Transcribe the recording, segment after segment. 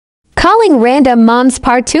Calling Random Moms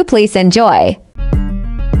Part 2, please enjoy.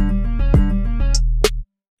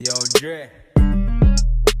 Yo, Dre.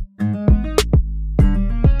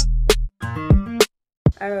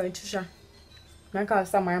 Alright, Trisha. I call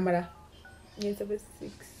Samar, mother. Yes, it was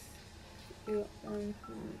 6.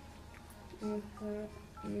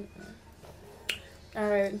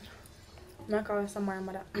 Alright. I call Samar,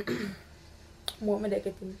 mother. What me they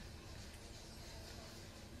getting?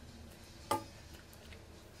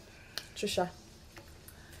 Trisha.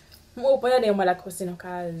 I'm open your mother question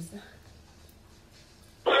cause.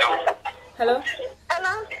 Hello?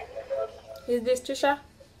 Hello? Is this Trisha?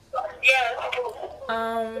 Yes.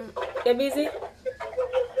 You busy? I'm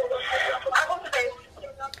on space.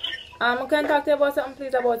 Can I talk to you about something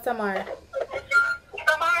please about Samar?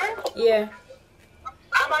 Samar? Yeah.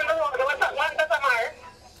 I'm on the road. What's up? What's Samar?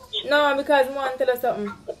 No, because I want to tell you something.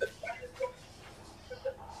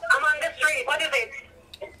 I'm on the street. What is it?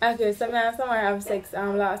 Okay, so me and Samar have sex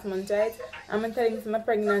last month, right? I'm telling him I'm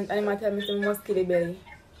pregnant and I'm telling me I must kill the belly.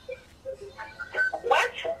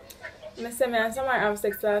 What? Me say me and Samar have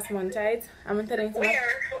sex last month, right? I'm telling him Where?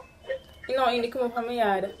 you know, in the come up from my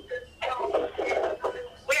yard.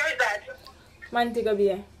 Where is that? Montego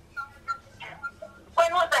Bay.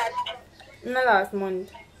 When was that? In the last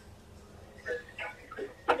month.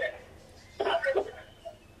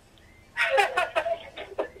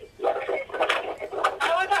 I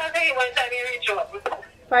will talk to you when time you reach home.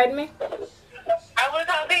 Pardon me? I will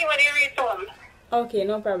talk to you when you reach home. Okay,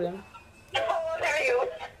 no problem. How old are you?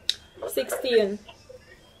 16.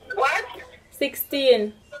 What?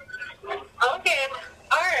 16. Okay.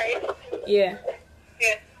 Alright. Yeah.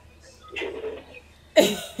 Yeah.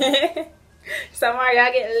 Samar,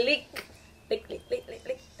 you get lick. Lick.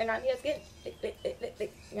 Hang on your skin.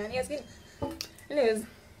 Lick. Hang on your skin. Anyways.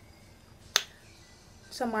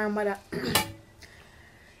 Samar mother.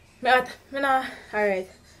 Alright.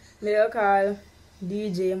 Me will call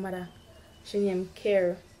DJ mother. She named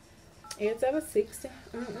Care. 876.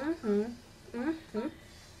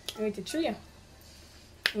 83.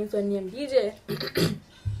 It's her name DJ.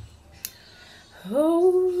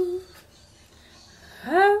 Oh.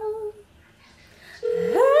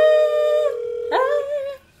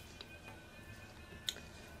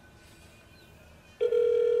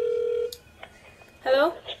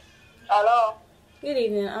 Hello? Hello? Good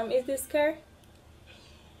evening. Is this Care?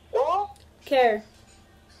 Who? Care.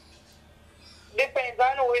 Depends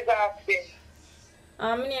on who is asking.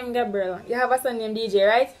 My name Gabriel. You have a son named DJ,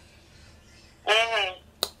 right? Mm-hmm.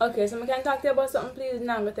 Okay, so I can talk to you about something, please.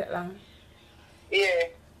 Not go take long. Yeah.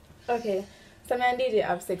 Okay, so me and DJ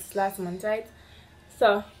have sex last month, right?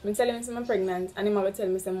 So, I'm telling him I'm pregnant, and him will tell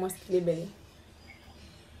me I must kill the belly.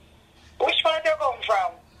 Which part you come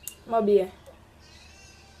from? Maybe.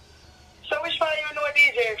 So which part you know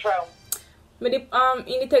DJ from? In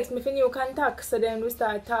the text me for new contact, so then we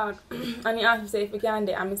start talk, and he asked me if we can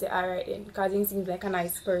do, and I say alright then, because he seems like a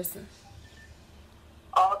nice person.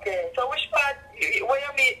 Okay. So which part where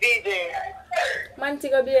you meet DJ?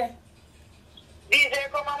 Montego Bay.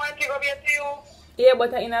 DJ come on Montego Bay to you Yeah,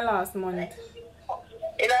 but in the last month. in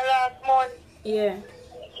the last month. Yeah.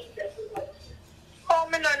 Oh,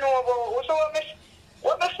 me not know about. So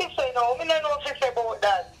what me say now? Me not know if say about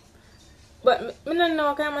that. But I don't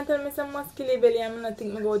know, because I'm telling me some must kill the belly, and I don't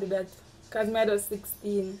think I go do that. Because I was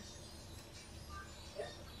 16. Me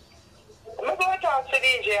go talk to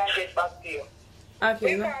DJ and get back to you. Okay,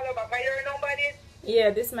 Me no. call you back. Are your number this? Yeah,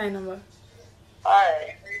 this is my number.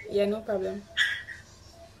 Alright. Yeah, no problem.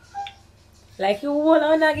 Like you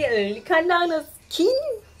wanna get licking down the skin.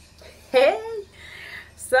 Hey.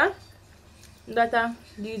 So, that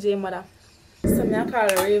DJ mother. So me I call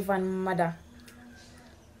Raven mother.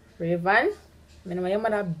 Raven, I know your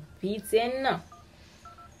mother beating now.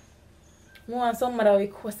 I want some mother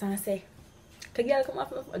with cuss and say, "Can girl come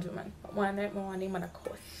off my fudge, man?" But one night I want the mother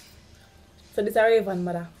cuss. So this is a Raven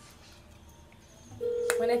mother.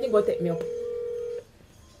 When I think go take me up.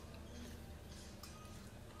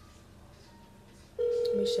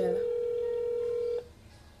 Michelle.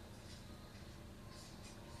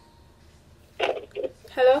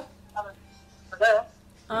 Hello? Hello?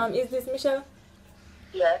 Is this Michelle?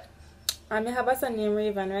 Yes. I have a son named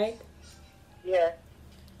Raven, right? Yes.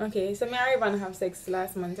 Okay, so me and Raven have sex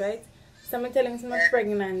last month, right? So I'm telling him I'm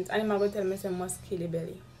pregnant and he's going to tell me I must kill the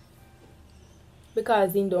belly.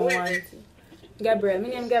 Because he don't want it. Gabriel, my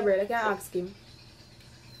name Gabriel, I can ask him.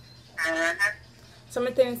 So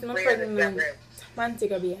I'm telling him I'm pregnant.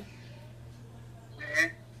 Montego Bay.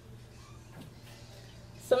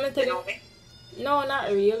 So I'm telling him, no, not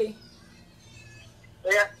really.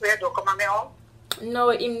 Where do come on my home? No,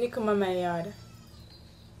 him come on my yard.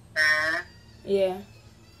 Yeah.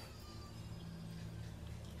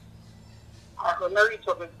 I could not reach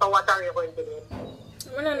up. So what are you going to do?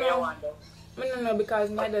 I don't You know. want to? I don't know because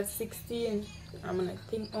my dad's 16. I'm gonna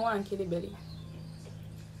think I want to kill the belly.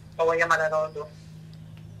 So what your mother don't do?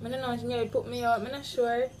 I don't know. She nearly put me out. I'm not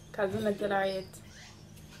sure because I'm not tell her yet.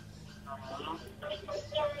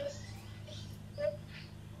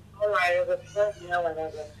 Alright, you just let me know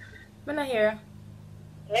whenever. I'm not here.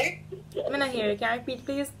 Eh? I'm not here. Can you repeat,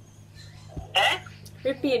 please? Eh?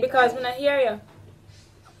 Repeat because I'm not hear you.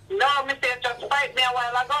 No, me say just fight me a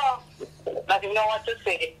while ago. But you know what to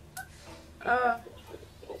say. Oh,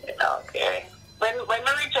 Okay. When we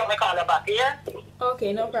reach out, me call you back, yeah?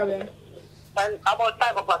 okay, no problem. When about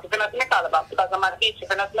 5 o'clock, if you not me call you back, because I'm a teacher, if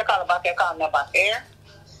you not me call you back, you call me back, yeah?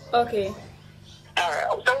 Okay.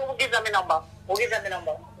 Alright, so we'll give them a number. We'll give them a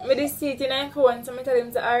number. Me just see it in my phone, so I tell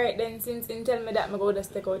him to alright then since he tell me that I go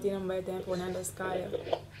just take out the number of the phone and just call you.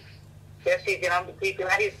 You see it on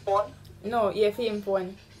his phone? No, yeah, for him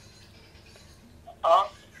phone. So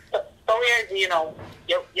where is he, you know?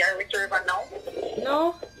 You're returning now?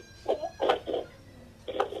 No?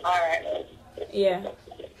 Alright. Yeah.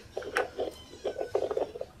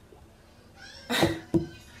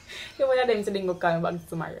 You want them to then go call me back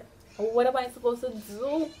tomorrow. What am I supposed to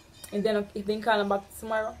do? And then if they call me back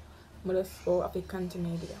tomorrow, I'm just go up and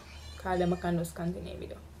continue video. Call them, I can just continue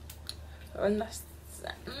video.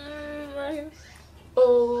 Understand? Right?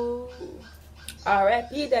 Oh. Alright,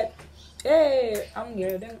 that. Hey, I'm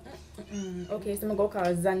good. Okay, so I'm going to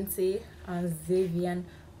call Zante and Xavier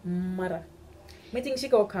Mara. I think she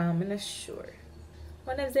go call, I'm not sure.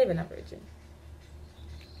 What name is Xavier a virgin?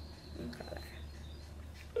 Call her.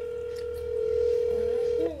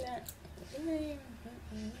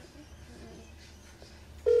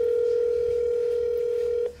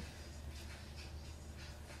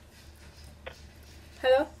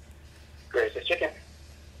 Hello? Grace is chicken.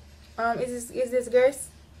 Is this Grace?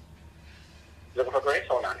 Looking for Grace?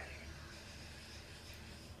 Hold on.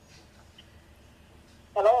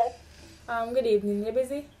 Hello? Good evening. You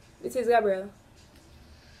busy? This is Gabriel.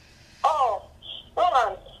 Oh, hold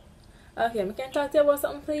on. Okay, can I talk to you about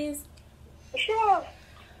something, please? Sure.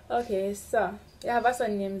 Okay, so you have a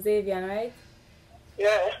son named Xavier, right?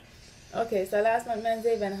 Yeah. Okay, so last month, me and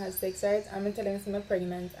Xavier had sex, right? And I'm telling him I'm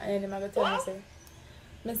pregnant, and then I'm going to tell him,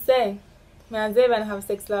 say, me and Xavier have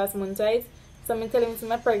sex last month, right? So I'm telling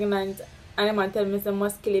him I'm pregnant, and I'm going to tell him I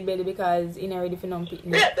must kill the baby because he's not ready for no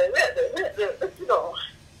picnic. No.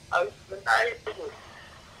 I'm sorry.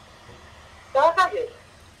 Don't forget.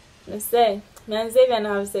 I say, me and Xavier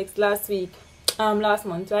have sex last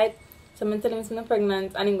month, right? So I'm telling him I'm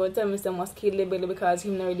pregnant, and he's going to tell me I must kill the baby because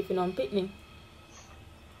he's not ready for no picnic.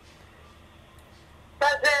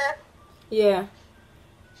 That's it. Yeah.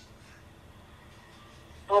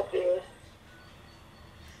 Okay.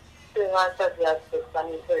 So I said you have sex and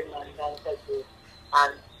you're pregnant and said you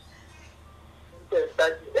and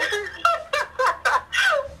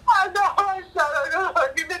I know,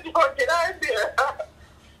 give me the fucking idea.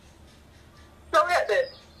 So wait then.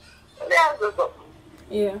 Let me ask you something.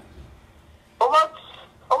 Yeah. How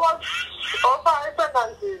far is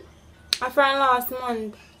pregnancy? I found last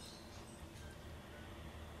month.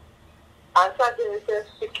 And Saturday says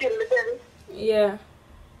she killed the baby. Yeah.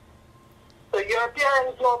 So your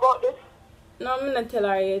parents know about this? No, I'm not tell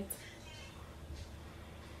her yet.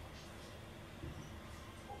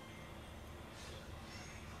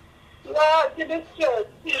 No, she is straight.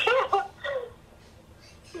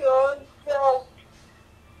 No.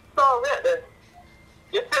 So wait then.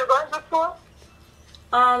 You still going to school?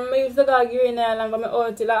 I used to go Green Island, but I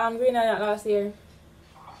out till Green Island last year.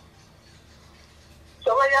 So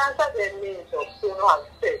when you answer them means you have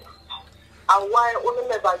sex. And why only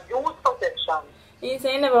never use protection? He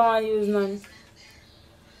say he never want to use none.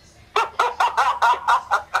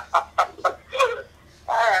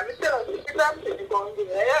 Alright, me tell you, if I'm sitting going to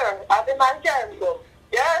here, I think man can go.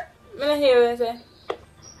 Yeah? I don't hear what you say.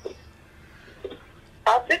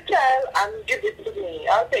 Have the child and give it to me.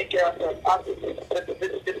 I'll take care of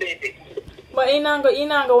the baby. But he not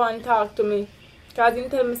go want to talk to me. Because he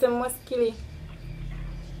tell me I must kill it.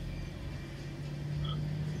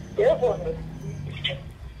 Yeah, boy.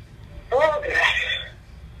 Okay.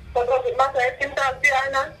 So does it matter if him talk to you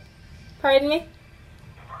or not? Pardon me?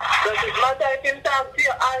 Does it matter if him talk to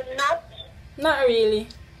you or not? Not really.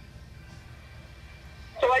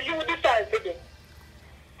 So what you decide to do?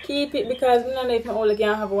 Keep it because I don't know if my only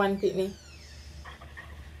can have one picnic.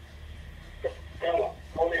 How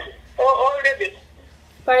old is it?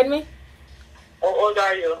 Pardon me? How old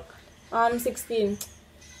are you? 16.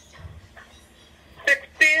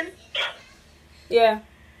 16? Yeah.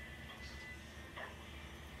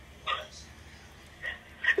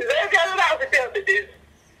 tell me this.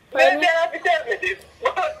 Pardon me? Maybe I have to tell me this.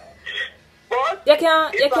 But You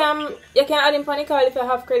can add him on the call if you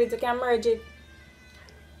have credit. You can merge it.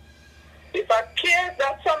 if I care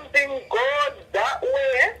that something goes that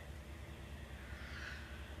way,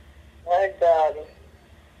 my God.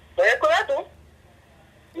 So you could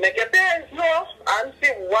do, make your parents know and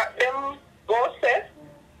see what them go say,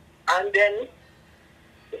 and then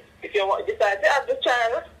if you want decide to have the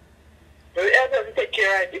child, you have to take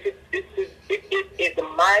care of it if it is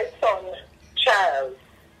my son's child.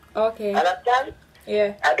 Okay. Understand?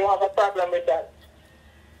 Yeah. I don't have a problem with that.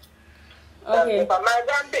 Okay. If my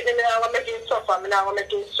grandbaby, I'm going to make him suffer, I'm going to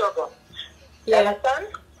make him struggle. You Yeah. understand?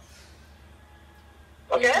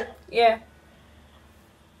 Okay? Yeah.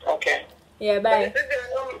 Okay. Yeah. So Bye.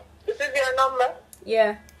 this is your number?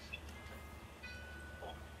 Yeah.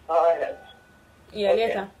 Alright. Yeah. Okay.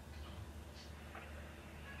 Later.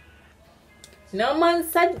 No man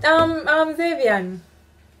said Xavier.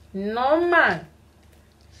 No man.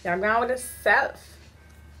 You're going with yourself.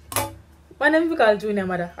 When them call Junior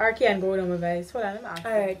mother, or can go on my vice. Hold on, let me ask.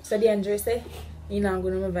 Alright, so the Andre say, you know, go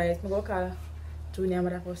on my vice. I go call Junior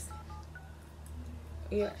mother first.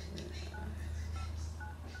 Yeah.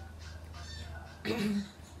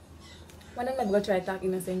 When I'm go try talk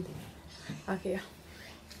innocent. Okay.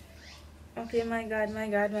 Okay, my God.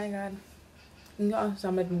 No, so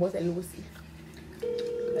I'm like, both Lucy.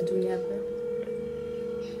 A Junior girl.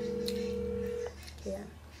 Yeah.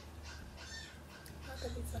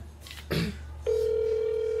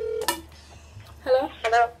 Hello.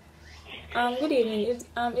 Hello? Good evening.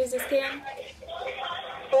 Is this Kian?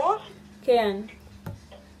 Who? Kian.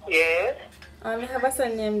 Yes. I have a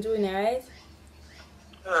son named Junior, right?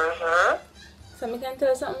 Uh-huh. So me can tell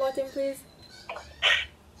you something about him, please?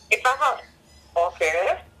 If I have...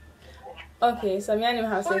 Okay. Okay, so me and him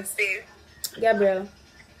have Who is sex. this? Gabriel.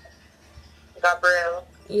 Gabriel.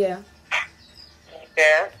 Yeah.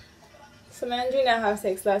 Okay. So me and Junior have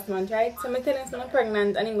sex last month, right? So me tell him I'm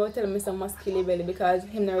pregnant and he go tell me some muscular belly because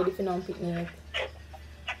him not ready for no pick me yet.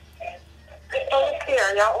 How much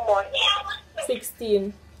here? Yeah, how much?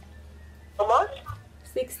 16. How much?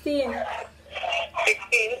 16.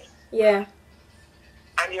 16. Yeah.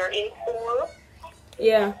 And you're in school?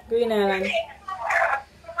 Yeah. Green Island.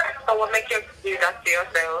 So what make you do that to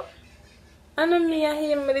yourself? I know me and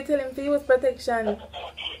him, me tell him to use protection.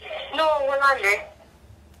 No,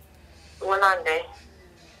 One on there.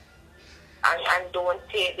 And don't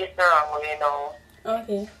take this the wrong way, you know.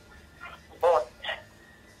 Okay. But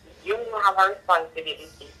you have a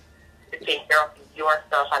responsibility to take care of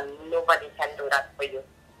yourself, and nobody can do that for you.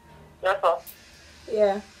 You know?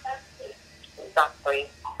 Yeah. Exactly.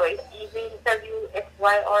 So if even tell you X,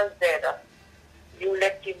 Y, or Z, you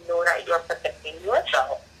let him know that you're protecting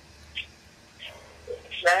yourself.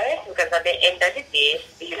 Right? Because at the end of the day,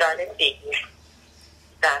 these are the things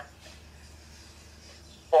that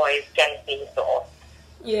boys can say to us.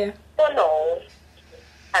 Yeah. So now,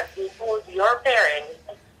 have you told your parents?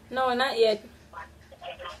 No, not yet.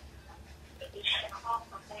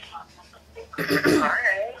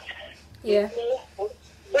 Alright. Yeah.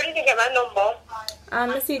 Where did you get my number?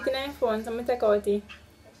 I see it in my phone, so I'm take out it.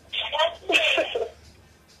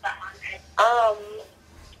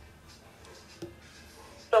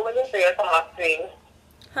 So when you say you talk to him,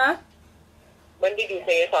 Huh? when did you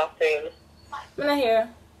say you talk to him? I'm not here.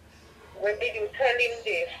 When did you tell him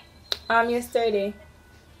this? Yesterday.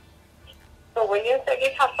 So when you said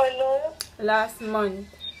it happened now? Last month.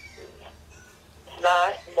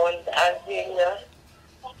 Last month, as in,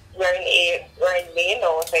 we're in May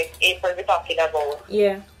now, so it's April we're talking about.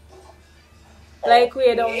 Yeah. Like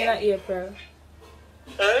way down in April.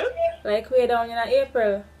 Like way down in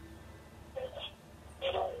April.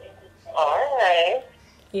 Alright.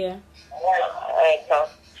 Yeah. Alright, so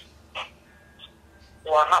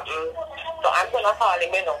what happened? So I'm gonna call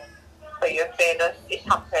him, you know. So you said that it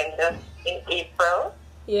happened in April.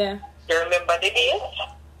 Yeah. Do you remember the date?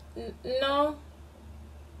 No.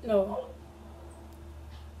 No.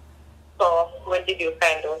 So when did you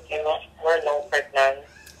find out you were now pregnant?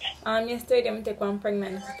 Yesterday I take one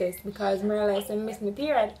pregnancy test because I realized I missed my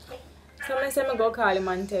period. So I said I go call him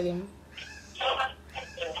and tell him.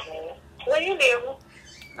 Where you live?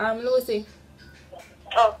 Lucy.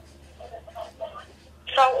 Oh.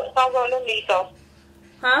 So we're gonna meet up.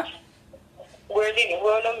 Huh? We're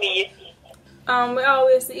gonna meet. We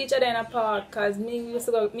always see each other in a park because me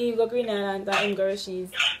go Green Island and him go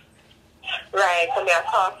Rashi's. Right, so me I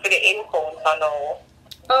talk for the encounter now.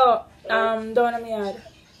 Oh, down in my yard.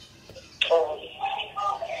 Oh.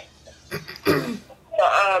 So,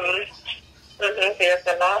 so it's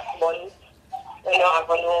the last month when you have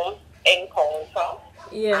a home. encounter.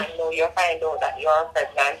 Yeah. I know you find out that you're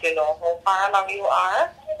pregnant. You know how far along you are?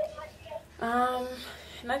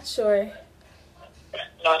 Not sure.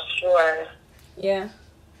 Not sure. Yeah.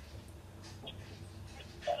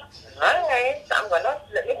 Alright, I'm gonna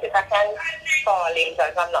let me see if I can call him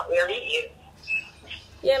because I'm not where he is.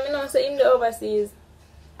 Yeah, me know say him the overseas.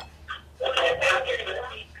 Alright,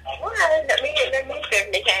 let me see if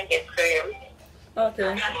we can get to him. Okay.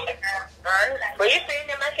 Alright. What you saying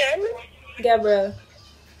him again? Gabriel.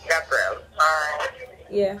 Gabriel. Alright.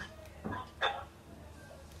 Yeah.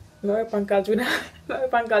 Me pan call Juna. Me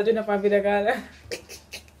pan call Juna pan video call.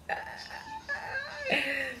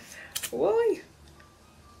 Why?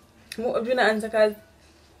 Mo Juna answer cause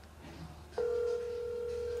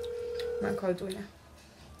man call Juna.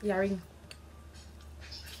 Yeah, ring.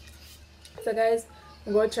 So guys,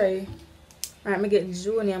 I'm gonna try. Alright, me get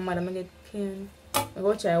Junior, madam, me get Ken. I'm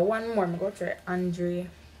gonna try one more. I'm gonna try Andre.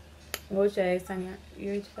 I'm gonna try Sanya.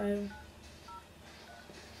 You reach 5.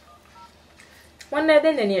 One day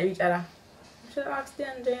then you reach other. I should ask the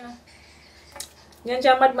Andre, you know. You ain't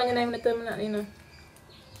mad man, you know, tell me that, you know.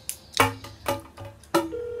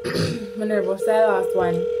 I'm nervous. The last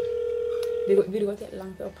one. The video take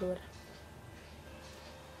long to upload.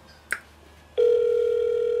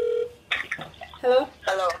 Hello?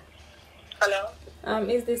 Hello. Hello.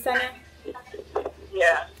 Is this Sanya?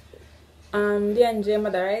 Yeah. The Andre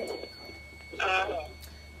mother, right? Uh-huh.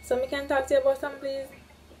 So me can talk to you about something, please?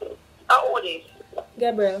 How old is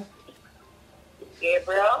Gabriel.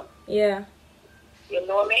 Gabriel? Yeah. You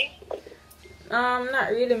know me?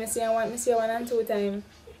 Not really. Me see you one and two times.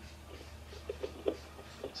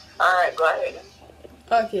 Alright, go ahead.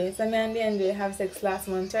 Okay, so me and the Andre have sex last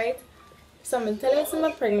month, right? So I'm telling him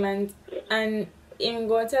I'm pregnant, and him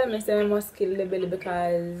go tell me say I must kill the belly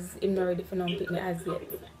because him not ready for no pick me as yet.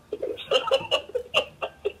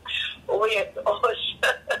 Oh yes, oh shit.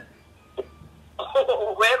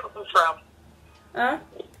 Where come from? Huh?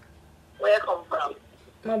 Where come from?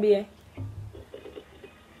 Maybe.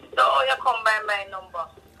 No, you come by my number.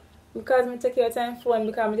 Because me take your time phone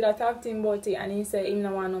because I did talk to him about it and he said him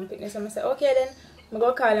no want no pick me. So I said okay then I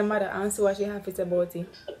go call your mother and see what she have to say about it.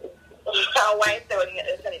 Why is when you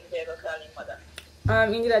get the go call your mother?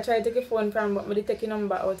 He did try to take your phone from but I did take your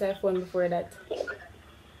number out of your phone before that.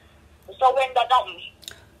 So when that happened?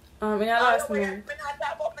 In the last Me month.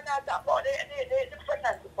 not talk about the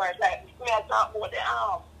pregnancy part. Like, me not talk about the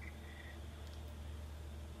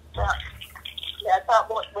yeah, I talk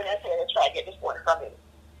about when I say they try to get this phone from him.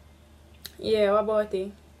 Yeah, what about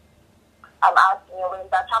it? I'm asking you when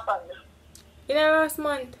that happened. In the last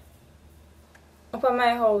month. Up at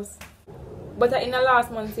my house. But in the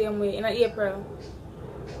last month same way, in April.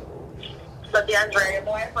 So DeAndre, your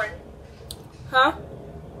boyfriend? Huh?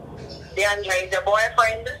 DeAndre is your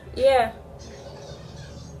boyfriend? Yeah.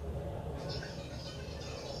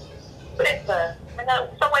 Listen,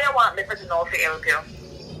 so what you want me to know to help you?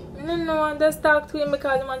 No, I just talk to him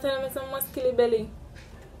because I'm telling me some muscular belly.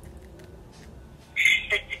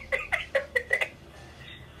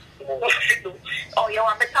 Oh, you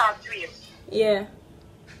want me to talk to him? Yeah.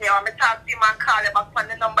 You want me to talk to him and call him back on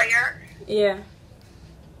the number here? Yeah.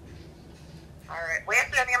 Alright,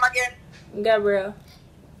 what's your name again? Gabriel.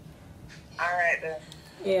 Alright then.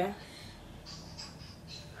 Yeah.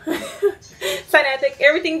 Sonny, I take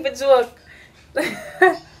everything for joke.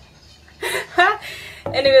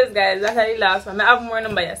 Anyways, guys, that's the last one. I have more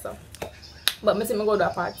number here, so. But I think I go to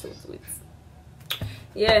a part 2 to it.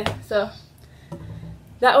 Yeah, so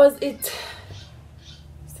that was it.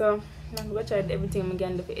 So I'm gonna try everything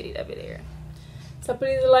again to edit a video here. So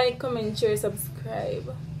please like, comment, share,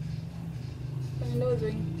 subscribe. My nose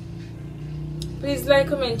ring. Please like,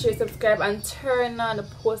 comment, share, subscribe, and turn on the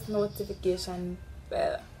post notification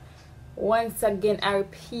bell. Once again, I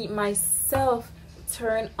repeat myself,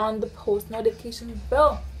 turn on the post notification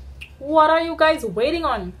bell. What are you guys waiting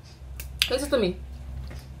on? Listen to me.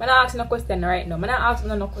 I'm not asking a question right now. I'm not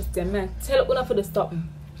asking no question. I'm tell you for the stop.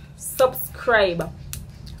 Subscribe,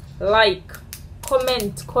 like,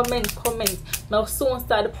 comment. Now soon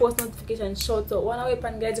start the post notification shout out. One away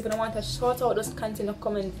pan guys, if you don't want a shout out, just continue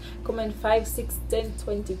comment 5, 6, 10,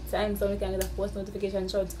 20 times so we can get a post notification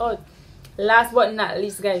shout out. Last but not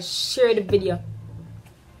least, guys, share the video.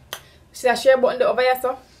 See that share button over here,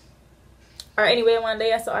 so or anyway you want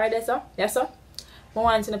there, so or there, so yes, so I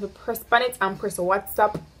want you to press on it and press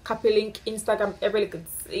WhatsApp, copy link, Instagram, every little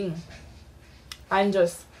thing, and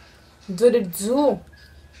just do the do,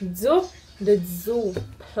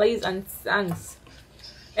 please and thanks.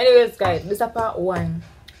 Anyways, guys, this is part 1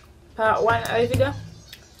 of the video.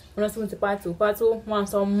 I'm not to part 2. Part 2, want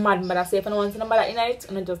some mad mother. So if anyone wants to know about in it,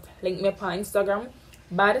 you just link me up on Instagram.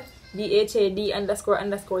 Bad BHAD__TEEN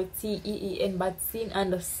bad scene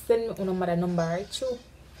and just send me on mother number right through.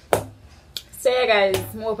 So yeah guys,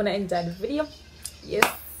 I hope you enjoyed the video. Yes.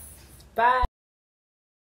 Bye.